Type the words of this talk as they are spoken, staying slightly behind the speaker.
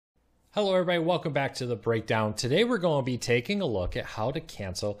Hello everybody, welcome back to the breakdown. Today we're going to be taking a look at how to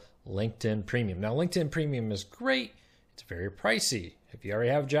cancel LinkedIn Premium. Now LinkedIn Premium is great, it's very pricey. If you already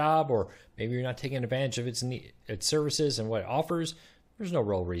have a job or maybe you're not taking advantage of its services and what it offers, there's no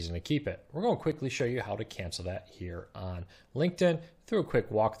real reason to keep it. We're going to quickly show you how to cancel that here on LinkedIn through a quick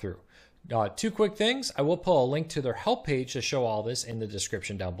walkthrough. Two quick things. I will put a link to their help page to show all this in the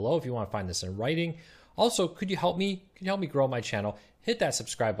description down below if you want to find this in writing. Also, could you help me grow my channel? Hit that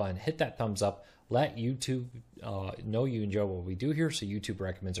subscribe button, hit that thumbs up, let YouTube know you enjoy what we do here so YouTube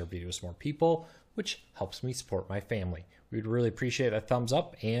recommends our videos to more people, which helps me support my family. We'd really appreciate a thumbs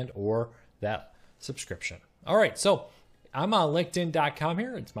up and or that subscription. All right, so I'm on LinkedIn.com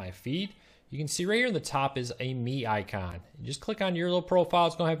here. It's my feed. You can see right here in the top is a me icon. You just click on your little profile.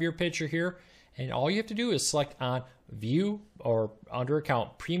 It's going to have your picture here. And all you have to do is select on View or under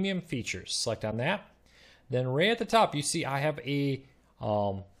Account Premium Features. Select on that. Then right at the top, you see I have a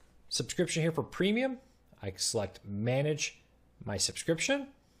subscription here for Premium. I select Manage My Subscription.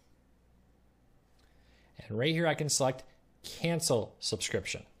 And right here, I can select Cancel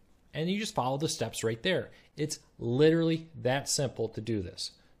Subscription. And you just follow the steps right there. It's literally that simple to do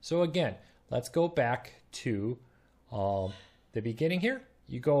this. So again, let's go back to the beginning here.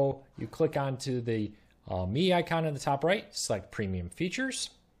 You click onto the me icon in the top right, select Premium Features.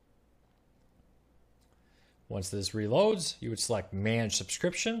 Once this reloads, you would select Manage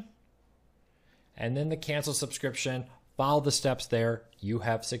Subscription, and then the Cancel Subscription. Follow the steps there. You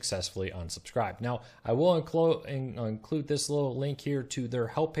have successfully unsubscribed. Now, I will include this little link here to their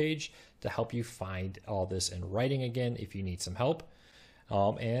help page to help you find all this in writing again if you need some help.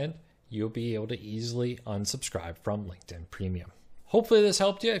 And you'll be able to easily unsubscribe from LinkedIn Premium. Hopefully this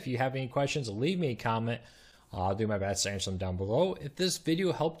helped you. If you have any questions, leave me a comment. I'll do my best to answer them down below. If this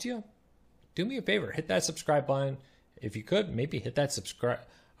video helped you, do me a favor, hit that subscribe button. If you could, maybe hit that subscribe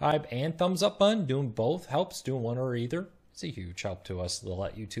and thumbs up button. Doing both helps, doing one or either. It's a huge help to us to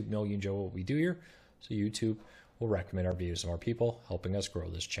let YouTube know you enjoy what we do here. So YouTube will recommend our videos to more people, helping us grow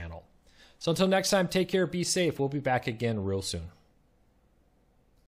this channel. So until next time, take care, be safe. We'll be back again real soon.